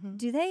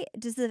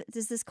 Does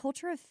this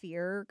culture of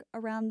fear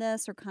around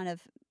this, or kind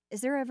of, is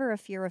there ever a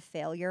fear of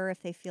failure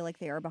if they feel like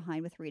they are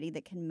behind with reading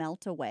that can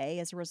melt away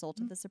as a result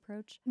of this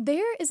approach?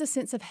 There is a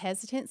sense of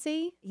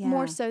hesitancy,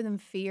 more so than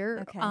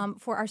fear,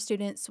 for our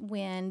students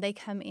when they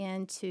come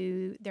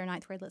into their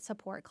 9th grade lit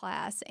support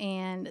class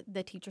and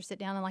the teachers sit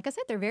down. And like I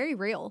said, they're very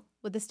real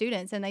with the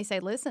students. And they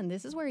say, listen,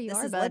 this is where you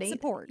are, buddy. Lit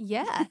support.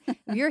 Yeah.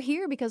 You're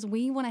here because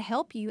we want to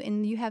help you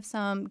and you have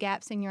some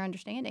gaps in your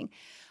understanding.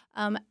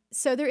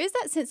 So there is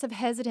that sense of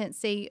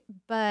hesitancy,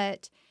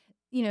 but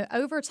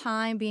over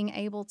time, being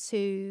able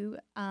to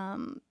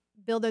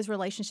build those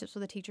relationships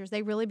with the teachers,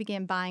 they really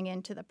begin buying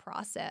into the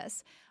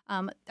process.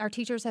 Our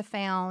teachers have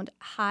found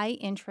high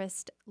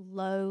interest,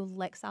 low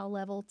Lexile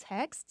level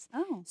texts.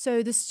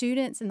 So the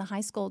students in the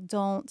high school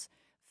don't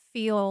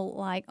feel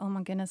like, oh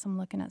my goodness, I'm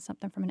looking at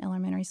something from an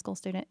elementary school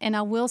student. And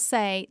I will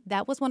say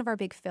that was one of our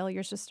big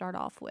failures to start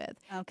off with.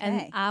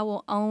 And I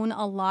will own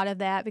a lot of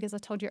that because I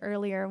told you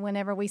earlier,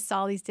 whenever we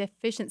saw these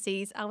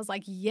deficiencies, I was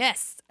like,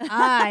 yes,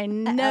 I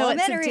know what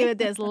to do with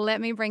this.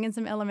 Let me bring in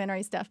some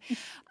elementary stuff.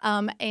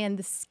 And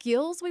the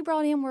skills we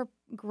brought in were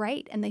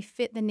great and they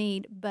fit the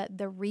need, but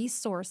the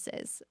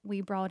resources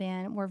we brought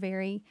in were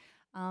very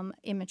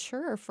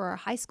immature for our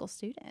high school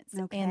students.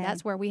 And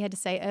that's where we had to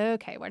say,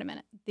 okay, wait a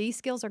minute. These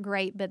skills are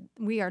great, but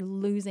we are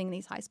losing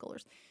these high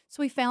schoolers.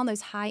 So we found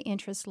those high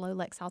interest, low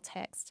Lexile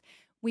texts.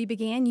 We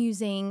began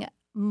using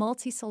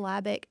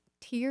multisyllabic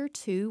tier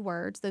 2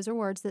 words. Those are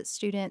words that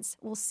students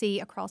will see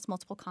across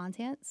multiple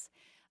contents,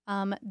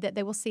 that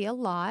they will see a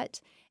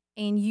lot,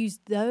 and use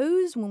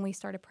those when we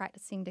started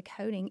practicing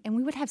decoding. And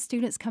we would have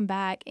students come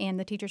back and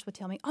the teachers would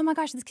tell me, oh my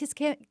gosh, this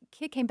kid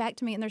came back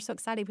to me and they're so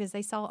excited because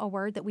they saw a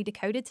word that we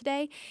decoded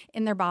today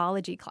in their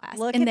biology class.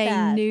 And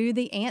they knew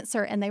the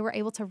answer and they were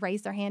able to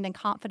raise their hand and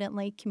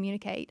confidently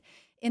communicate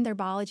in their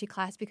biology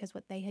class because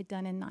what they had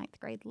done in 9th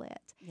grade lit.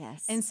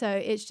 Yes. And so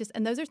it's just,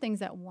 and those are things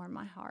that warm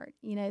my heart,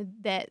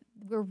 that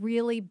we're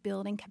really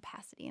building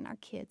capacity in our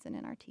kids and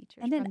in our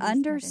teachers. And it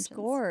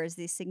underscores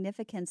the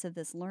significance of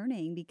this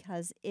learning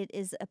because it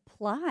is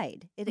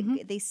applied.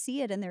 They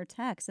see it in their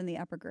text in the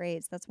upper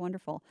grades. That's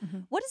wonderful.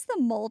 What is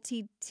the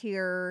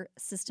multi-tier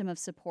system of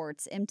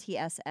supports,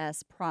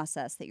 MTSS,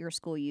 process that your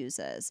school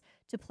uses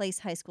to place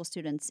high school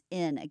students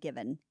in a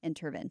given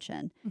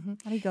intervention?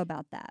 How do you go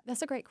about that?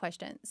 That's a great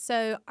question.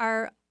 So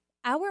our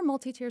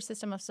multi-tier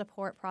system of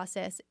support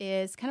process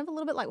is kind of a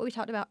little bit like what we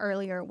talked about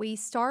earlier. We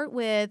start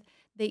with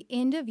the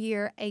end of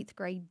year 8th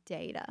grade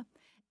data.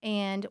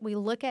 And we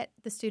look at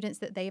the students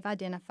that they've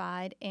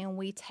identified, and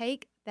we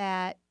take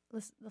that,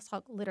 let's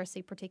talk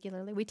literacy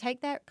particularly. We take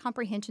that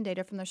comprehension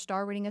data from their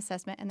STAR reading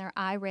assessment and their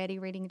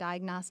iReady reading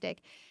diagnostic,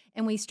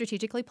 and we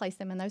strategically place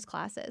them in those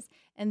classes.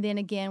 And then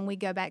again, we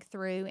go back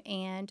through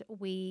and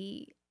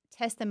we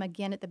test them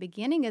again at the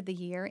beginning of the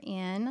year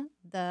in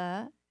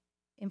the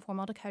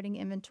informal decoding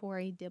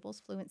inventory,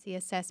 Dibble's fluency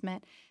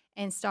assessment,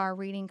 and STAR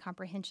reading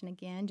comprehension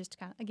again, just to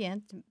kind of,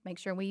 again, to make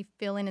sure we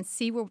fill in and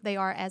see where they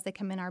are as they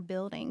come in our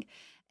building.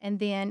 And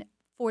then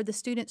for the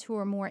students who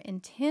are more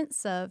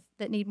intensive,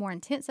 that need more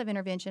intensive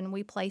intervention,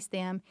 we place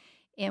them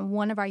in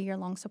one of our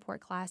year-long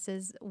support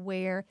classes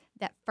where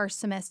that first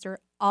semester,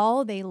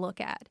 all they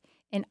look at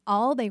and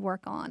all they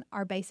work on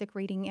are basic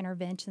reading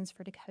interventions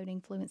for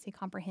decoding, fluency,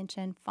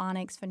 comprehension,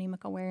 phonics,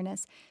 phonemic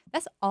awareness.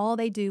 That's all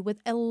they do,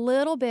 with a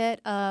little bit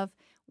of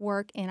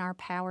work in our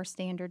power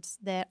standards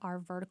that are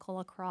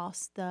vertical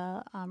across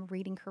the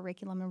reading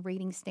curriculum and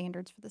reading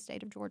standards for the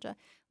state of Georgia,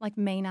 like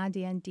main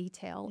idea and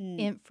detail,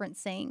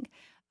 inferencing,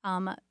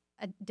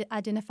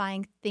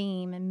 identifying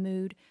theme and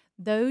mood,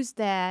 those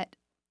that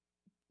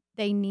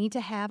they need to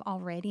have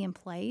already in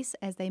place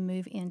as they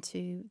move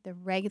into the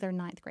regular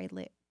 9th grade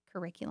lit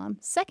curriculum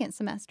second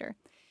semester.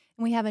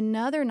 And we have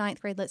another 9th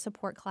grade lit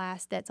support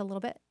class that's a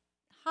little bit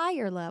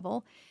higher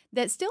level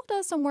that still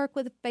does some work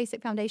with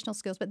basic foundational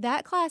skills, but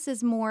that class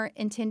is more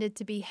intended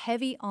to be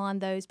heavy on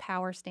those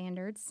power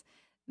standards,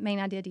 main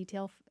idea,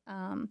 detail,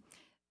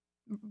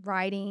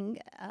 writing,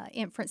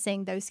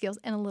 inferencing, those skills,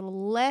 and a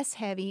little less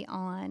heavy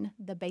on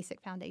the basic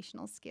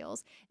foundational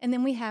skills. And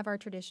then we have our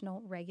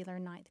traditional regular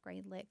 9th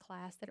grade lit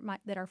class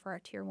that are for our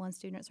Tier 1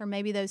 students, or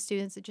maybe those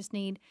students that just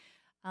need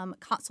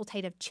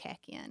consultative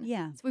check-in.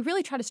 Yeah. So we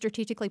really try to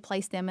strategically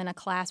place them in a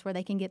class where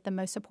they can get the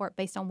most support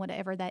based on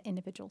whatever that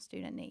individual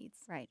student needs.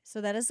 Right.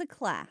 So that is a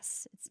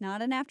class. It's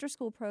not an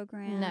after-school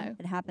program. No.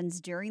 It happens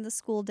during the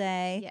school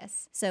day.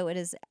 Yes. So it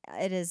is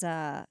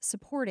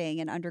supporting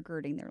and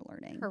undergirding their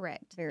learning.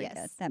 Correct. Very yes.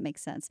 good. That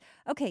makes sense.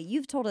 Okay,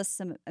 you've told us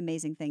some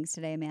amazing things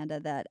today, Amanda,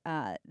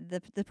 that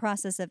the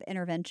process of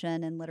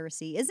intervention and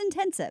literacy is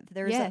intensive.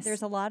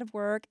 There's a lot of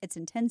work. It's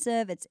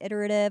intensive. It's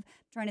iterative.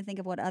 I'm trying to think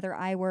of what other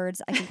I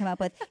words I can come up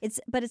with.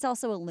 But it's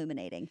also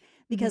illuminating,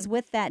 because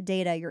with that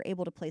data, you're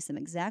able to place them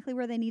exactly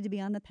where they need to be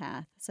on the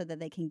path so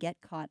that they can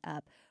get caught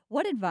up.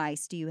 What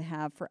advice do you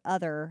have for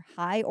other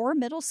high or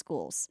middle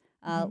schools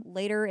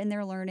later in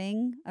their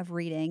learning of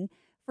reading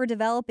for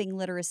developing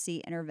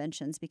literacy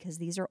interventions, because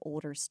these are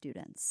older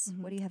students?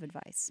 What do you have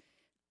advice?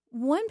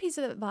 One piece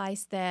of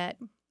advice that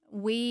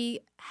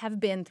we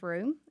have been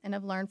through and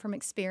have learned from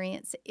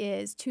experience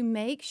is to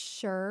make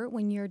sure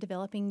when you're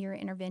developing your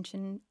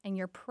intervention and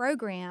your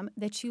program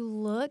that you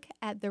look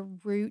at the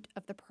root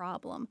of the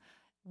problem.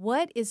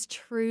 What is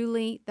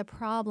truly the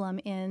problem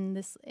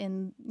in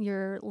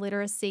your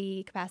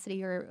literacy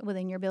capacity or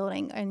within your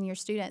building and your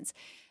students?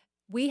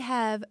 We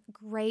have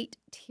great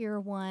Tier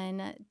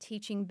 1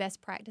 teaching best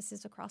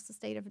practices across the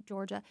state of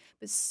Georgia,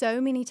 but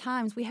so many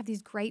times we have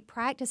these great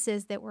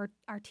practices that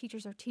our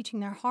teachers are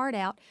teaching their heart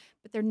out,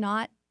 but they're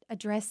not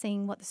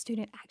addressing what the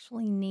student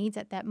actually needs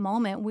at that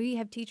moment. We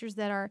have teachers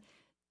that are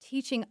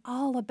teaching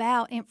all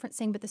about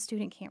inferencing, but the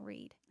student can't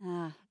read.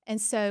 And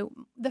so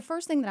the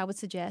first thing that I would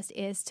suggest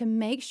is to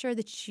make sure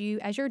that you,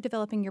 as you're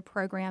developing your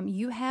program,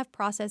 you have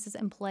processes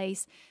in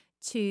place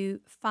to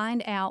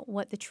find out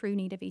what the true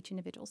need of each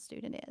individual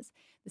student is.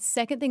 The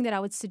second thing that I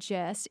would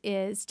suggest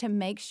is to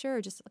make sure,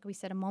 just like we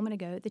said a moment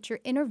ago, that your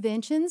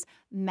interventions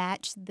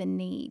match the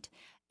need.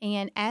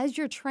 And as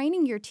you're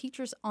training your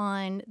teachers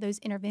on those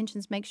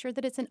interventions, make sure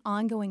that it's an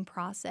ongoing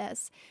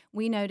process.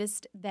 We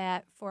noticed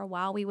that for a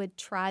while we would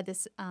try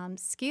this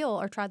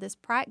skill or try this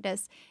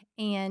practice,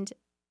 and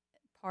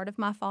part of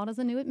my fault as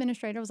a new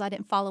administrator was I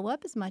didn't follow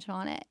up as much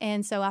on it.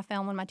 And so I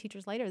found one of my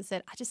teachers later that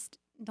said, I just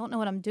don't know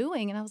what I'm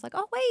doing. And I was like,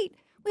 oh, wait,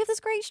 we have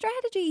this great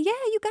strategy. Yeah,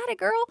 you got it,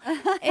 girl.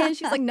 And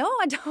she's like, no,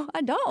 I don't.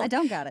 I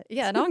don't got it.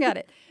 Yeah, I don't got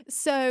it.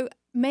 So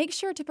make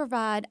sure to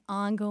provide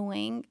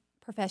ongoing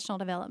professional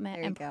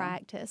development and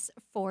practice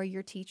for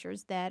your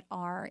teachers that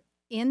are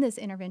in this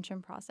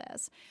intervention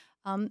process.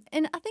 And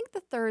I think the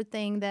third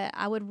thing that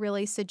I would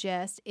really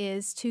suggest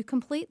is to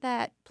complete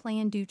that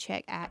plan, do,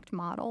 check, act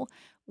model,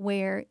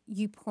 where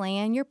you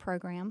plan your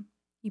program,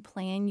 you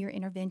plan your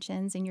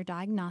interventions and your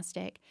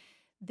diagnostic,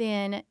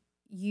 then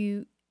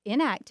you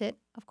enact it,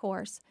 of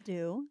course.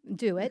 Do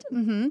it.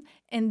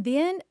 And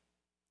then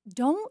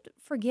don't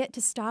forget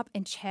to stop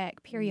and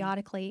check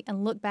periodically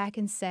and look back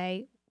and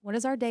say, what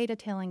is our data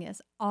telling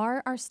us?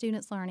 Are our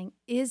students learning?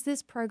 Is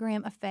this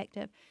program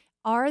effective?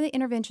 Are the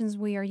interventions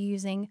we are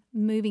using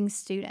moving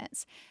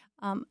students?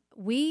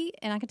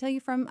 And I can tell you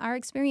from our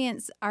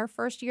experience, our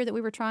first year that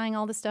we were trying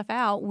all this stuff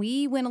out,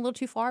 we went a little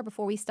too far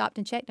before we stopped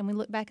and checked, and we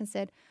looked back and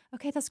said,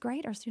 okay, that's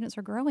great. Our students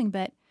are growing,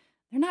 but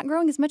they're not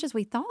growing as much as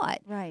we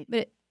thought. Right.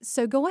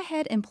 So go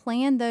ahead and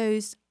plan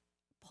those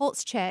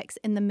pulse checks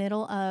in the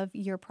middle of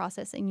your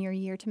process in your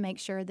year to make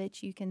sure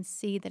that you can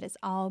see that it's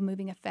all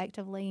moving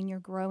effectively and you're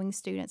growing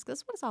students, because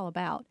that's what it's all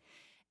about.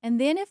 And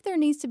then if there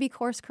needs to be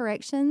course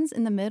corrections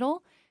in the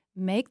middle,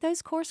 make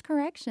those course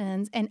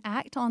corrections and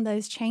act on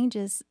those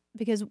changes,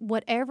 because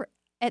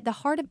at the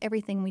heart of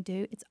everything we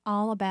do, it's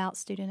all about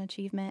student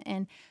achievement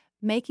and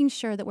making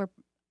sure that we're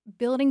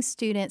building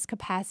students'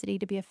 capacity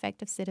to be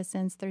effective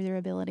citizens through their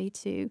ability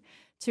to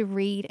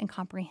read and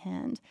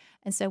comprehend.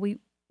 And so we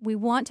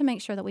want to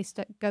make sure that we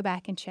go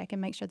back and check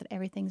and make sure that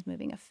everything's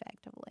moving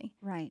effectively.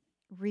 Right.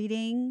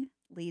 Reading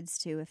leads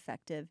to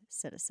effective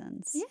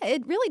citizens. Yeah,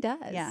 it really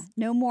does. Yeah.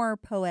 No more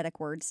poetic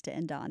words to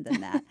end on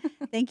than that.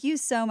 Thank you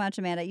so much,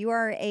 Amanda. You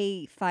are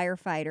a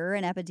firefighter,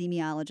 an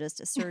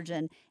epidemiologist, a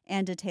surgeon,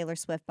 and a Taylor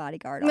Swift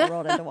bodyguard all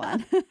rolled into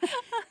one.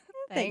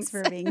 Thanks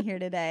for being here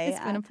today.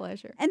 It's been a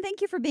pleasure. And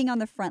thank you for being on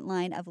the front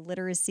line of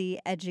literacy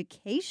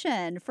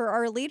education. For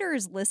our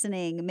leaders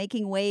listening,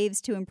 making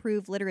waves to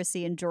improve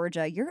literacy in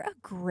Georgia, you're a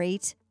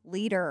great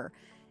leader.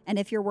 And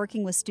if you're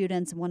working with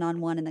students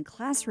one-on-one in the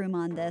classroom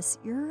on this,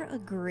 you're a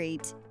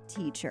great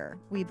teacher.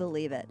 We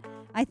believe it.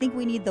 I think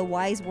we need the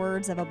wise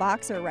words of a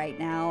boxer right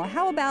now.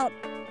 How about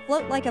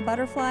float like a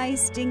butterfly,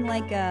 sting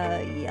like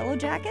a yellow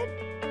jacket?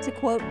 To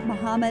quote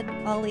Muhammad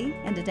Ali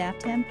and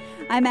adapt him.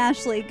 I'm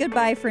Ashley.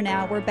 Goodbye for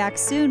now. We're back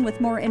soon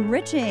with more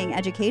enriching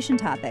education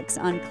topics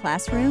on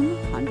Classroom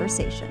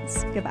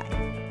Conversations. Goodbye.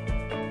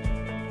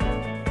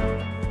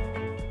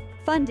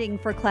 Funding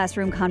for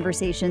Classroom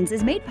Conversations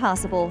is made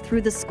possible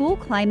through the School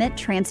Climate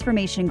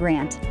Transformation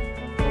Grant.